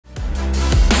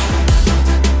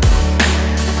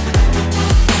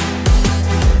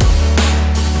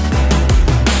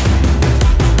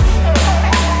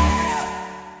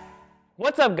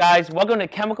What's up, guys? Welcome to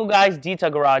Chemical Guys Detail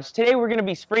Garage. Today we're going to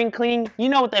be spring cleaning. You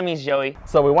know what that means, Joey.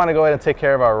 So we want to go ahead and take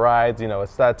care of our rides. You know,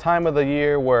 it's that time of the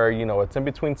year where, you know, it's in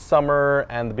between summer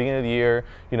and the beginning of the year.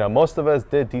 You know, most of us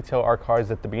did detail our cars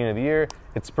at the beginning of the year.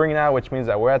 It's spring now, which means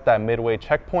that we're at that midway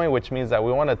checkpoint, which means that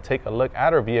we want to take a look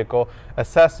at our vehicle,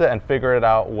 assess it, and figure it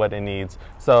out what it needs.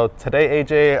 So today,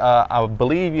 AJ, I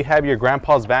believe you have your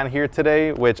grandpa's van here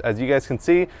today, which, as you guys can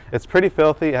see, it's pretty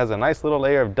filthy. It has a nice little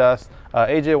layer of dust.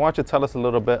 AJ, why don't you tell us a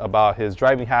little bit about his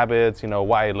driving habits, you know,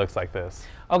 why it looks like this?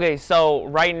 Okay, so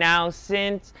right now,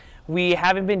 since we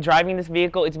haven't been driving this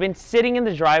vehicle, it's been sitting in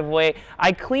the driveway.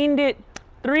 I cleaned it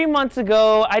 3 months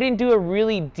ago. I didn't do a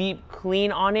really deep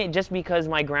clean on it just because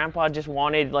my grandpa just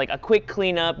wanted like a quick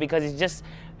cleanup because it's just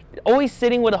always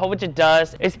sitting with a whole bunch of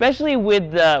dust, especially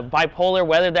with the bipolar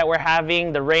weather that we're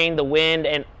having, the rain, the wind,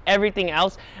 and everything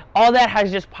else. All that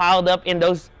has just piled up in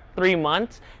those 3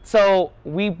 months. So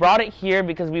we brought it here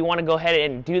because we want to go ahead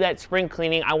and do that spring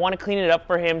cleaning. I want to clean it up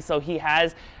for him so he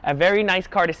has a very nice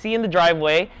car to see in the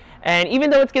driveway. And even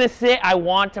though it's going to sit, I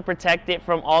want to protect it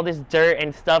from all this dirt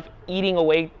and stuff eating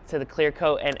away to the clear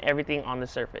coat and everything on the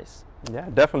surface. Yeah,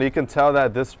 definitely. You can tell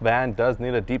that this van does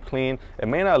need a deep clean. It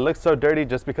may not look so dirty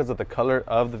just because of the color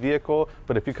of the vehicle,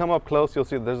 but if you come up close, you'll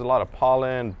see there's a lot of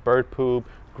pollen, bird poop,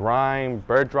 grime,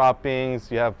 bird droppings.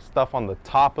 You have stuff on the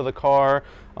top of the car,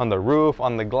 on the roof,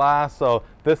 on the glass. So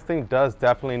this thing does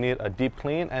definitely need a deep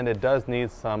clean, and it does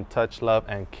need some touch, love,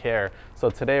 and care.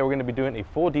 So today we're going to be doing a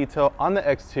full detail on the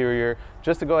exterior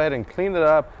just to go ahead and clean it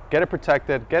up, get it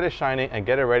protected, get it shining, and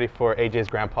get it ready for AJ's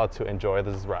grandpa to enjoy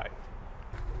this ride.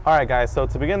 All right, guys, so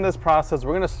to begin this process,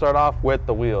 we're going to start off with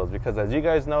the wheels, because as you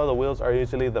guys know, the wheels are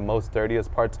usually the most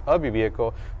dirtiest parts of your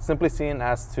vehicle, simply seen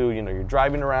as to, you know, you're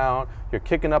driving around, you're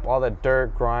kicking up all that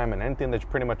dirt, grime, and anything that you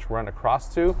pretty much run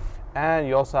across to. And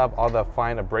you also have all the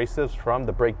fine abrasives from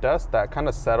the brake dust that kind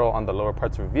of settle on the lower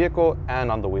parts of your vehicle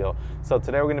and on the wheel. So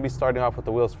today we're going to be starting off with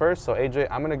the wheels first. So AJ,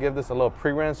 I'm going to give this a little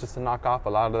pre-rinse just to knock off a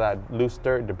lot of that loose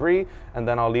dirt debris, and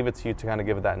then I'll leave it to you to kind of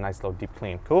give it that nice little deep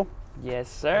clean. Cool? Yes,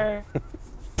 sir.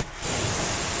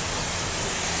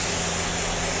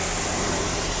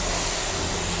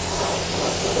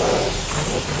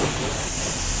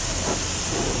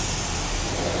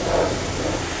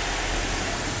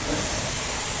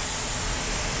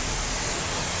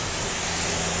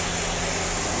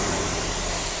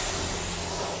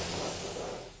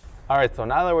 All right, so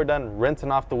now that we're done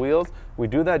rinsing off the wheels, we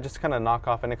do that just to kind of knock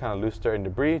off any kind of loose dirt and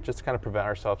debris, just to kind of prevent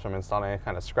ourselves from installing any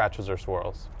kind of scratches or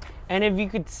swirls. And if you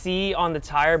could see on the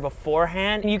tire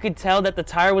beforehand, you could tell that the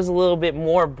tire was a little bit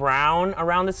more brown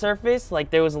around the surface. Like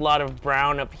there was a lot of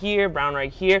brown up here, brown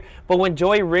right here. But when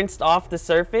Joey rinsed off the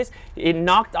surface, it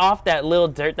knocked off that little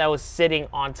dirt that was sitting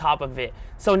on top of it.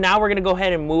 So now we're gonna go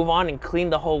ahead and move on and clean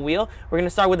the whole wheel. We're gonna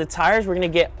start with the tires. We're gonna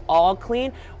get all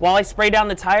clean. While I spray down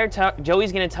the tire,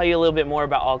 Joey's gonna tell you a little bit more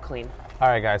about all clean. All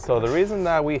right, guys, so the reason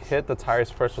that we hit the tires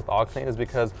first with all clean is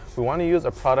because we want to use a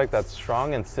product that's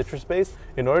strong and citrus based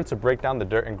in order to break down the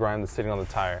dirt and grime that's sitting on the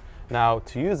tire. Now,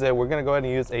 to use it, we're going to go ahead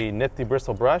and use a nifty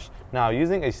bristle brush. Now,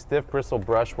 using a stiff bristle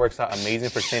brush works out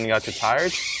amazing for cleaning out your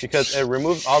tires because it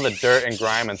removes all the dirt and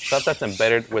grime and stuff that's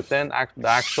embedded within the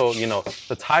actual, you know,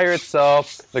 the tire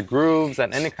itself, the grooves,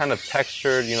 and any kind of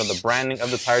texture, you know, the branding of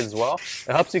the tires as well.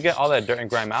 It helps you get all that dirt and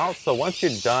grime out. So once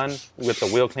you're done with the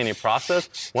wheel cleaning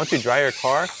process, once you dry your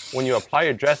car, when you apply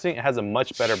your dressing, it has a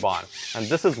much better bond. And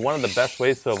this is one of the best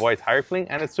ways to avoid tire cleaning,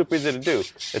 and it's super easy to do.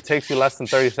 It takes you less than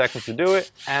 30 seconds to do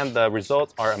it, and the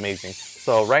results are amazing.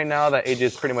 So right now that AJ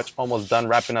is pretty much almost done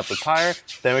wrapping up the tire,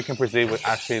 then we can proceed with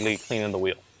actually cleaning the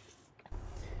wheel.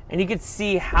 And you can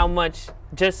see how much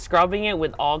just scrubbing it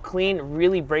with all clean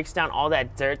really breaks down all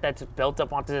that dirt that's built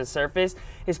up onto the surface.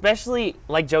 Especially,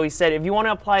 like Joey said, if you want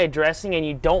to apply a dressing and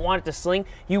you don't want it to sling,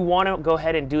 you want to go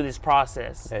ahead and do this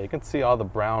process. Yeah, you can see all the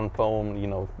brown foam, you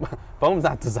know, foam's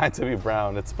not designed to be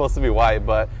brown. It's supposed to be white,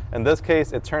 but in this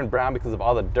case, it turned brown because of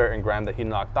all the dirt and grime that he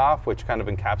knocked off, which kind of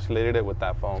encapsulated it with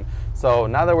that foam. So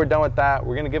now that we're done with that,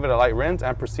 we're going to give it a light rinse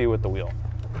and proceed with the wheel.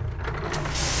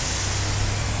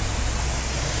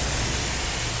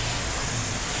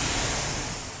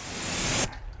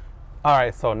 All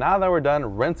right, so now that we're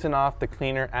done rinsing off the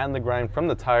cleaner and the grime from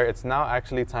the tire, it's now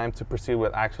actually time to proceed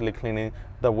with actually cleaning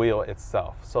the wheel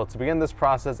itself. So to begin this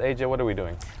process, AJ, what are we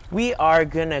doing? We are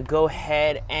gonna go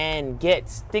ahead and get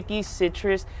sticky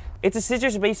citrus. It's a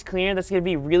citrus-based cleaner that's gonna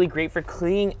be really great for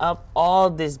cleaning up all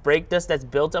this brake dust that's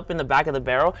built up in the back of the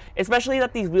barrel, especially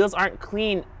that these wheels aren't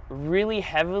clean really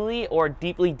heavily or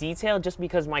deeply detailed just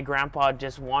because my grandpa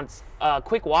just wants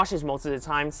quick washes most of the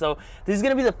time. So this is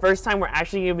gonna be the first time we're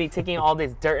actually gonna be taking all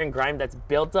this dirt and grime that's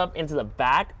built up into the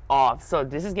back off. So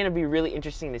this is gonna be really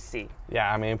interesting to see.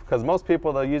 Yeah, I mean, because most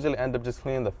people, they'll usually end up just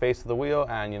cleaning the face of the wheel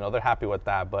and, you know, they're happy with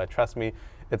that. But trust me,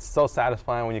 it's so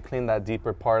satisfying when you clean that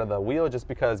deeper part of the wheel, just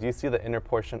because you see the inner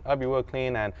portion of your wheel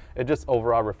clean, and it just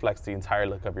overall reflects the entire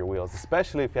look of your wheels,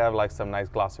 especially if you have like some nice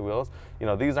glossy wheels. You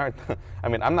know, these aren't, I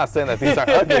mean, I'm not saying that these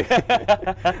aren't ugly.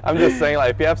 I'm just saying,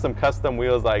 like, if you have some custom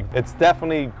wheels, like, it's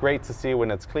definitely great to see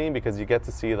when it's clean, because you get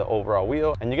to see the overall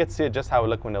wheel and you get to see it just how it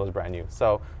looked when it was brand new.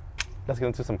 So let's get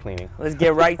into some cleaning. Let's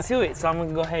get right to it. So I'm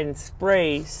gonna go ahead and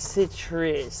spray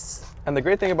citrus. And the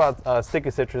great thing about sticky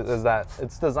citrus is that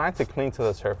it's designed to cling to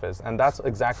the surface, and that's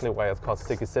exactly why it's called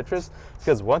sticky citrus,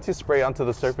 because once you spray onto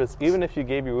the surface, even if you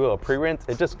gave your wheel a pre-rinse,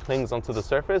 it just clings onto the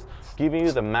surface, giving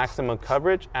you the maximum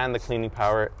coverage and the cleaning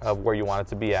power of where you want it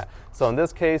to be at. So in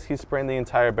this case, he's spraying the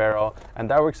entire barrel, and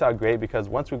that works out great because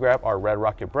once we grab our Red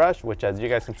Rocket brush, which as you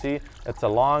guys can see, it's a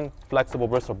long, flexible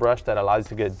bristle brush that allows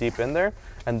you to get deep in there,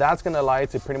 and that's going to allow you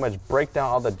to pretty much break down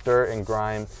all the dirt and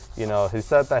grime. You know, he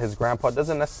said that his grandpa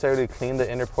doesn't necessarily clean the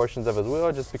inner portions of his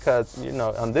wheel just because, you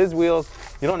know, on these wheels,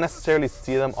 you don't necessarily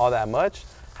see them all that much.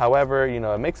 However, you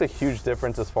know, it makes a huge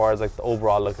difference as far as like the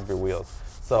overall look of your wheels.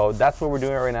 So that's what we're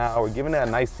doing right now. We're giving it a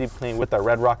nice deep clean with the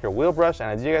Red Rocket wheel brush. And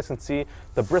as you guys can see,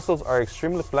 the bristles are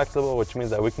extremely flexible, which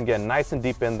means that we can get nice and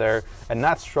deep in there and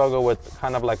not struggle with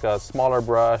kind of like a smaller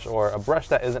brush or a brush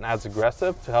that isn't as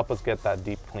aggressive to help us get that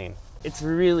deep clean. It's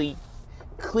really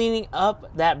cleaning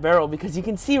up that barrel because you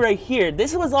can see right here,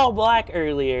 this was all black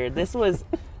earlier. This was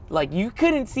like, you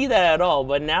couldn't see that at all,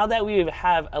 but now that we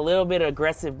have a little bit of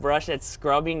aggressive brush that's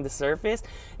scrubbing the surface,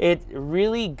 it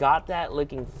really got that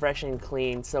looking fresh and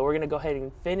clean. So we're gonna go ahead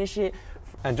and finish it.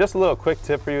 And just a little quick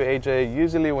tip for you, AJ,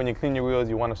 usually when you clean your wheels,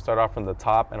 you want to start off from the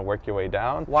top and work your way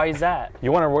down. Why is that?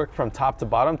 You want to work from top to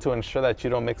bottom to ensure that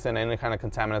you don't mix in any kind of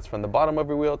contaminants from the bottom of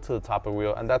your wheel to the top of your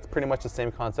wheel. And that's pretty much the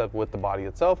same concept with the body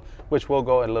itself, which we'll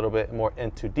go a little bit more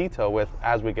into detail with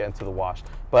as we get into the wash.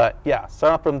 But yeah,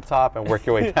 start off from the top and work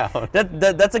your way down.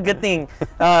 That's a good thing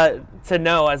to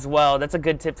know as well. That's a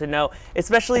good tip to know,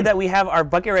 especially that we have our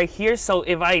bucket right here. So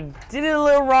if I did it a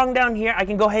little wrong down here, I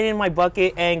can go ahead in my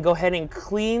bucket and go ahead and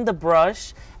clean the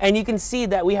brush. And you can see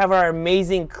that we have our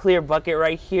amazing clear bucket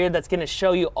right here that's gonna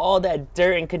show you all that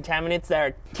dirt and contaminants that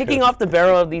are kicking off the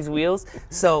barrel of these wheels.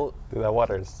 So dude, that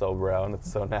water is so brown,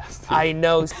 it's so nasty. I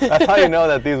know. That's how you know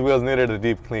that these wheels needed a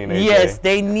deep clean, AJ. Yes,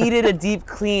 they needed a deep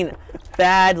clean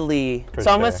badly. For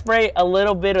so I'm gonna sure. spray a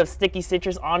little bit of sticky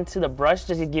citrus onto the brush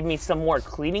just to give me some more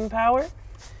cleaning power.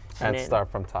 And then,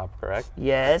 start from top, correct?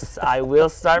 yes, I will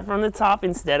start from the top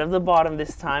instead of the bottom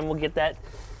this time. We'll get that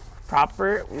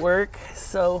proper work.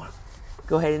 So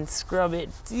go ahead and scrub it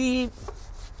deep.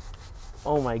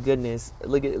 Oh my goodness,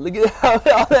 look at how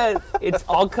all that, it's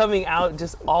all coming out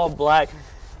just all black.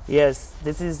 Yes,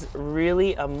 this is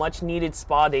really a much needed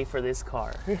spa day for this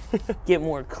car. Get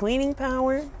more cleaning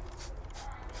power.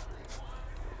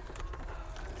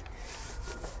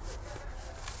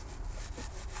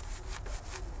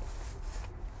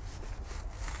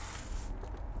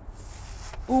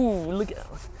 Ooh,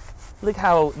 look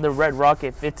how the Red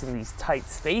Rocket fits in these tight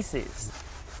spaces.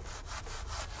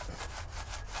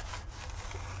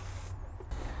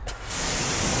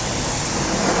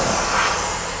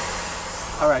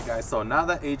 Alright guys, so now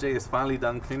that AJ is finally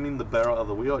done cleaning the barrel of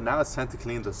the wheel, now it's time to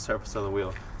clean the surface of the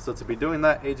wheel. So to be doing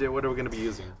that, AJ, what are we going to be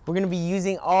using? We're going to be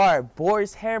using our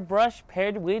boar's hair brush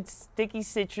paired with sticky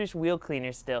citrus wheel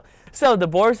cleaner still. So the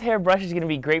boar's hair brush is going to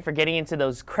be great for getting into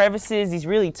those crevices, these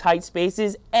really tight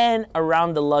spaces, and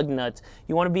around the lug nuts.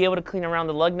 You want to be able to clean around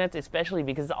the lug nuts, especially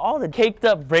because all the caked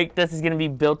up brake dust is going to be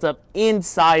built up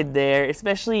inside there,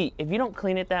 especially if you don't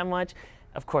clean it that much.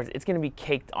 Of course, it's gonna be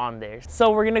caked on there.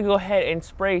 So we're gonna go ahead and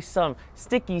spray some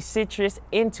sticky citrus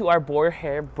into our boar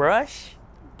hair brush.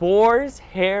 Boar's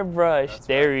hair brush. That's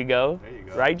there right. we go. There you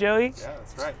go. Right, Joey? Yeah,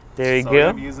 that's right. There you so go. we're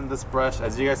gonna be using this brush.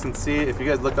 As you guys can see, if you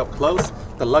guys look up close,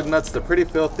 the lug nuts, they're pretty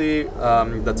filthy.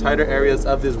 The tighter areas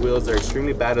of these wheels are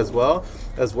extremely bad as well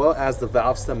as the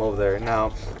valve stem over there. Now,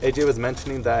 AJ was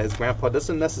mentioning that his grandpa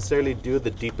doesn't necessarily do the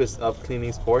deepest of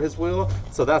cleanings for his wheel,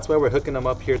 so that's why we're hooking him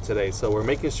up here today. So we're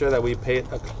making sure that we pay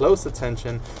a close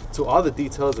attention to all the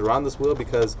details around this wheel,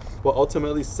 because what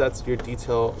ultimately sets your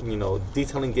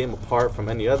detailing game apart from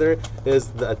any other is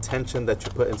the attention that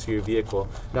you put into your vehicle.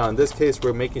 Now, in this case,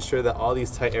 we're making sure that all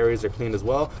these tight areas are clean as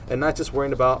well, and not just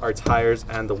worrying about our tires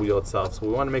and the wheel itself. So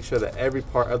we want to make sure that every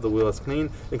part of the wheel is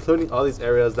clean, including all these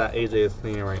areas that AJ is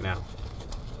cleaning right now.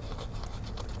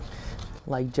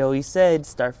 Like Joey said,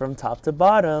 start from top to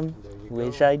bottom. There you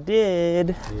Wish I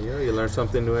did. Yeah, you learn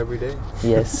something new every day.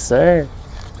 Yes, sir.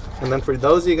 And then for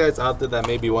those of you guys out there that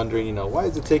may be wondering, you know, why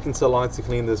is it taking so long to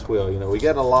clean this wheel? You know, we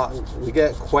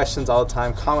get questions all the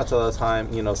time, comments all the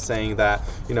time, you know, saying that,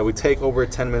 you know, we take over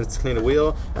 10 minutes to clean a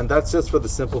wheel, and that's just for the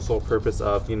simple sole purpose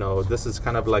of, you know, this is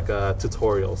kind of like a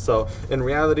tutorial. So in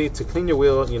reality, to clean your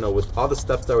wheel, you know, with all the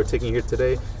steps that we're taking here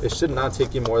today, it should not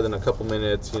take you more than a couple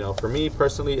minutes. You know, for me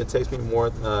personally, it takes me more,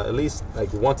 at least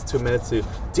like 1 to 2 minutes to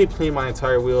deep clean my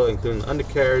entire wheel, including the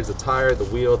undercarriage, the tire, the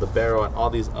wheel, the barrel, and all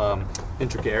these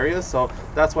intricate areas. So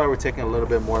that's why we're taking a little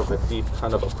bit more of a deep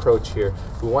kind of approach here.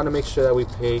 We want to make sure that we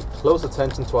pay close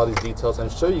attention to all these details and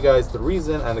show you guys the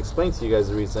reason and explain to you guys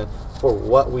the reason for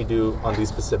what we do on these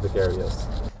specific areas.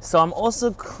 So I'm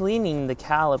also cleaning the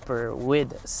caliper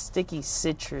with sticky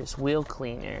citrus wheel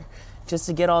cleaner just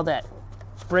to get all that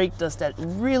brake dust that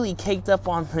really caked up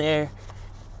on there,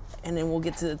 and then we'll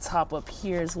get to the top up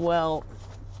here as well,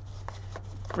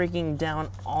 breaking down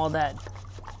all that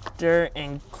dirt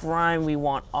and grime we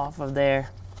want off of there.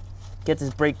 Get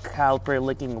this brake caliper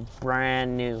looking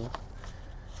brand new.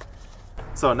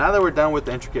 So now that we're done with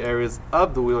the intricate areas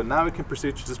of the wheel, now we can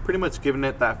proceed to just pretty much giving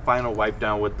it that final wipe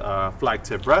down with a flag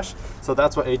tip brush. So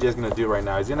that's what AJ is going to do right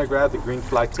now. He's going to grab the green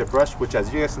flag tip brush, which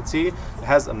as you guys can see, it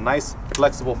has a nice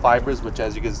flexible fibers, which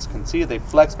as you guys can see, they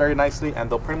flex very nicely and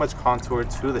they'll pretty much contour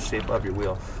to the shape of your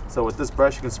wheel. So with this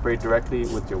brush, you can spray directly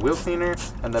with your wheel cleaner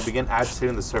and then begin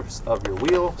agitating the surface of your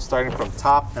wheel, starting from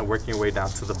top and working your way down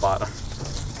to the bottom.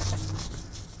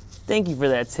 Thank you for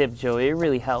that tip, Joey. It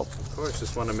really helped. Of course,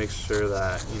 just want to make sure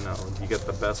that, you know, you get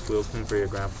the best wheel clean for your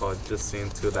grandpa. Just seeing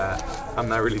to that I'm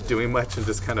not really doing much and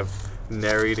just kind of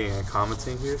narrating and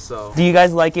commenting here. So do you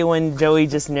guys like it when Joey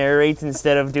just narrates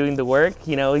instead of doing the work?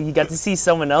 You know, you got to see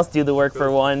someone else do the work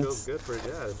for once. Feels good for it.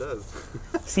 Yeah, it does.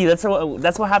 See, that's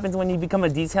what happens when you become a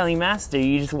detailing master.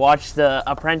 You just watch the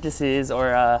apprentices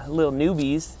or little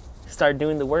newbies start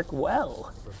doing the work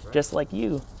well, right. Just like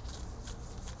you.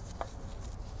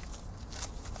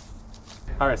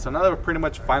 All right, so now that we're pretty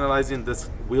much finalizing this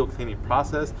wheel cleaning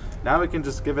process, now we can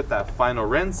just give it that final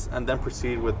rinse and then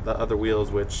proceed with the other wheels,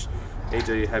 which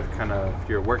AJ, you have kind of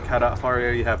your work cut out for you.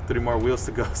 You have 3 more wheels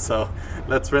to go. So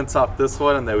let's rinse off this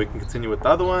one and then we can continue with the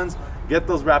other ones, get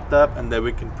those wrapped up, and then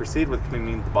we can proceed with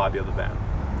cleaning the body of the van.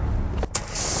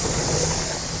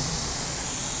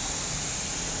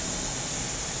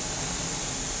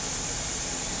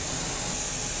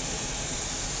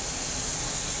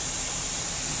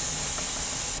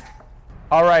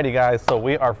 Alrighty guys, so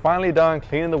we are finally done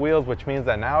cleaning the wheels, which means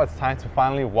that now it's time to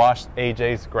finally wash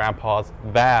AJ's grandpa's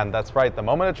van. That's right, the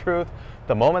moment of truth,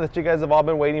 the moment that you guys have all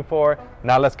been waiting for.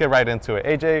 Now let's get right into it.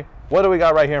 AJ, what do we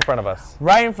got right here in front of us?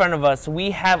 Right in front of us,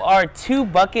 we have our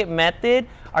 2-bucket method.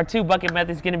 Our 2-bucket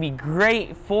method is going to be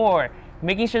great for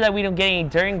making sure that we don't get any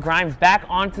dirt and grime back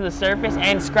onto the surface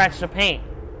and scratch the paint.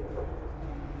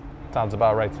 Sounds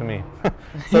about right to me.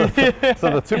 So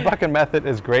the 2-bucket method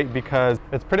is great because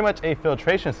it's pretty much a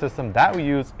filtration system that we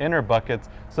use in our buckets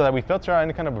so that we filter out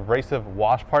any kind of abrasive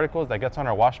wash particles that gets on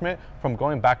our wash mitt from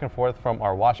going back and forth from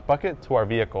our wash bucket to our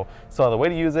vehicle. So the way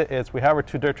to use it is we have our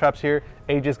 2 dirt traps here.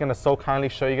 AJ is going to so kindly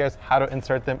show you guys how to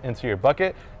insert them into your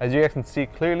bucket. As you guys can see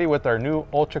clearly with our new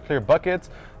ultra clear buckets,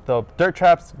 the dirt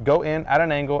traps go in at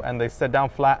an angle and they sit down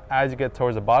flat as you get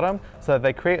towards the bottom so that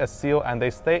they create a seal and they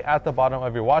stay at the bottom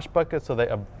of your wash bucket so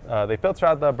they filter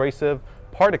out the abrasive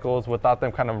particles without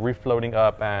them kind of refloating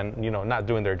up and, you know, not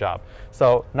doing their job.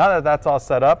 So now that that's all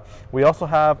set up, we also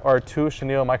have our 2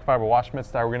 chenille microfiber wash mitts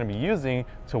that we're going to be using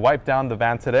to wipe down the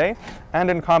van today.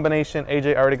 And in combination,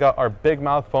 AJ already got our big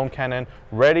mouth foam cannon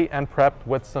ready and prepped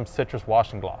with some citrus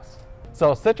washing gloss.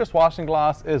 So citrus washing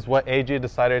gloss is what AJ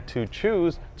decided to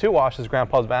choose to wash his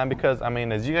grandpa's van because, I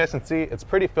mean, as you guys can see, it's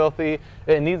pretty filthy.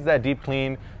 It needs that deep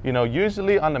clean. You know,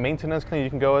 usually on the maintenance clean, you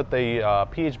can go with a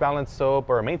pH balanced soap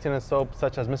or a maintenance soap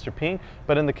such as Mr. Pink.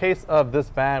 But in the case of this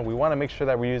van, we want to make sure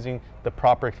that we're using the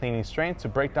proper cleaning strength to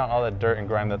break down all the dirt and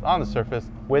grime that's on the surface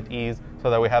with ease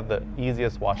so that we have the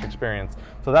easiest wash experience.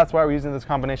 So that's why we're using this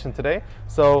combination today.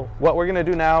 So what we're going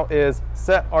to do now is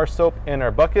set our soap in our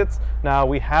buckets. Now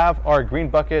we have our green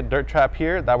bucket dirt trap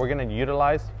here that we're going to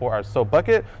utilize for our soap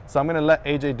bucket. So I'm going to let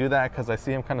AJ do that because I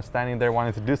see him kind of standing there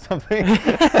wanting to do something.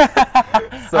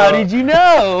 So, how did you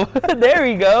know? There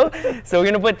we go. So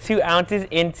we're going to put 2 ounces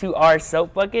into our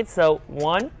soap bucket. So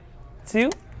 1, 2,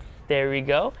 there we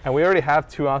go. And we already have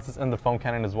 2 ounces in the foam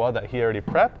cannon as well that he already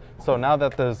prepped. So now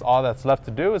that there's all that's left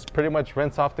to do is pretty much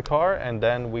rinse off the car and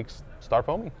then we start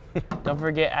foaming. Don't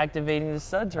forget activating the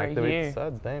suds right here. Activate the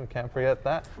suds, damn, can't forget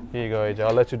that. Here you go, AJ.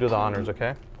 I'll let you do the honors,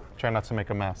 okay? Try not to make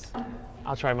a mess.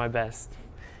 I'll try my best.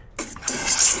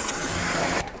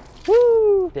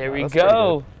 Woo! There we That's pretty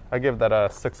go. good. I give that a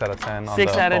 6 out of 10 on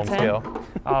 6 the out of foam 10? scale.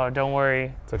 Oh, don't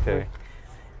worry. It's okay.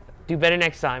 Do better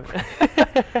next time.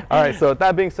 All right, so with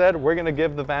that being said, we're gonna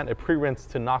give the van a pre-rinse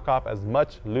to knock off as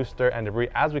much loose dirt and debris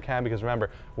as we can, because remember,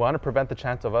 we wanna prevent the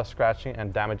chance of us scratching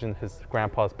and damaging his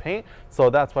grandpa's paint. So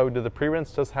that's why we do the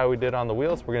pre-rinse, just how we did on the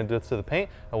wheels. We're gonna do it to the paint,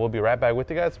 and we'll be right back with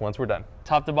you guys once we're done.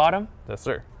 Top to bottom? Yes,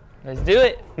 sir. Let's do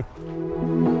it.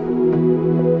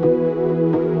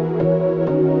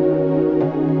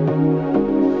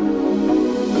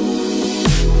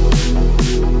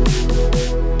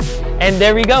 And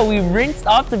there we go, we rinsed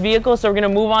off the vehicle, so we're gonna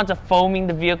move on to foaming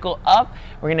the vehicle up.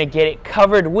 We're gonna get it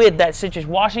covered with that citrus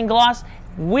washing gloss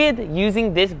with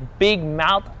using this big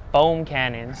mouth foam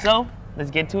cannon. So let's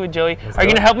get to it, Joey. Are you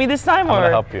gonna help me this time? I'm gonna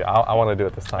help you. I wanna do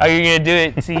it this time. Are you gonna do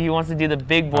it? See, he wants to do the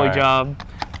big boy job.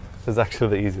 This is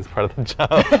actually the easiest part of the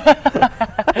job.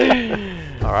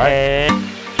 All right.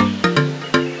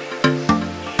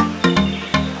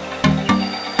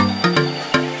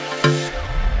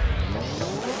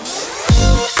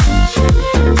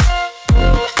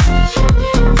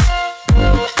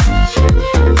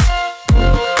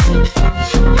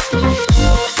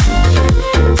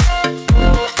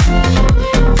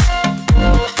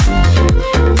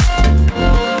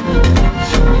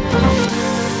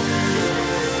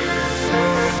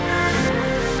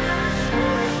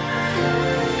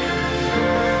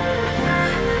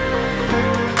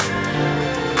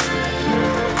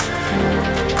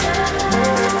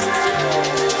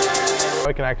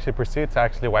 We can actually proceed to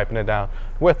actually wiping it down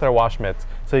with our wash mitts.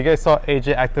 So you guys saw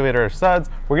AJ activate our suds.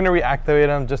 We're gonna reactivate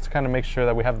them just to kind of make sure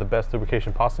that we have the best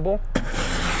lubrication possible.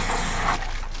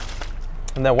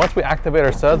 And then once we activate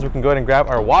our suds, we can go ahead and grab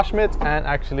our wash mitts and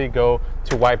actually go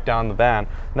to wipe down the van.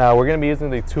 Now we're gonna be using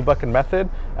the 2-bucket method.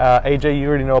 AJ, you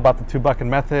already know about the 2-bucket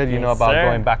method. You know about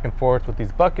going back and forth with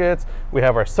these buckets. We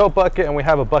have our soap bucket, and we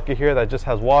have a bucket here that just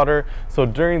has water. So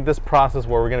during this process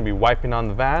where we're gonna be wiping on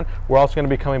the van, we're also gonna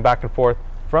be coming back and forth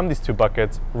from these 2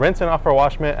 buckets, rinsing off our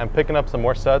wash mitt and picking up some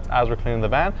more suds as we're cleaning the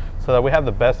van, so that we have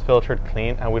the best filtered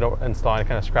clean and we don't install any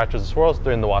kind of scratches or swirls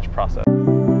during the wash process.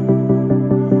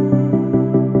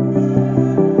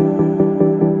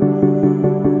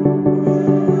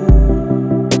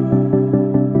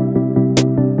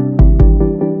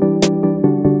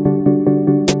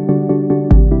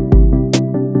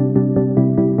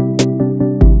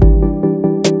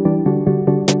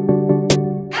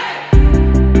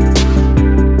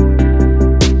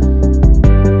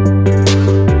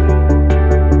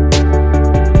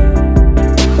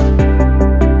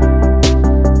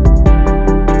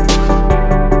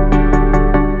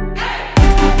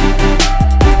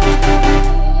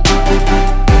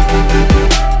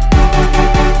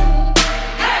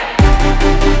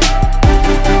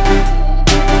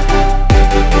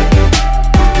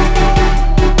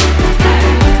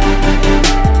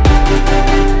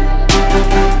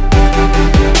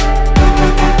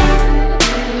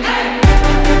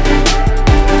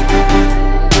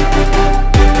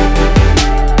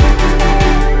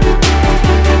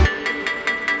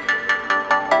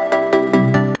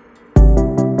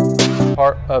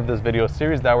 Part of this video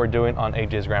series that we're doing on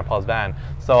AJ's grandpa's van.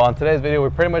 So on today's video, we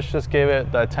pretty much just gave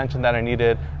it the attention that I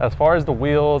needed as far as the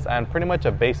wheels and pretty much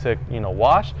a basic,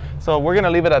 wash. So we're gonna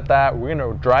leave it at that. We're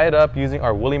gonna dry it up using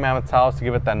our woolly mammoth towels to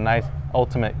give it that nice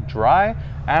ultimate dry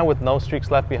and with no streaks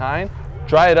left behind.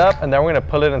 Dry it up, and then we're gonna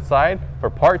pull it inside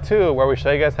for part 2, where we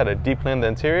show you guys how to deep clean the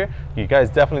interior. You guys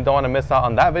definitely don't wanna miss out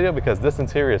on that video because this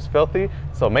interior is filthy.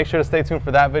 So make sure to stay tuned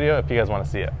for that video if you guys wanna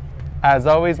see it. As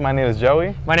always, my name is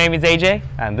Joey. My name is AJ.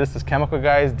 And this is Chemical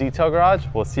Guys Detail Garage.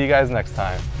 We'll see you guys next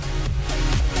time.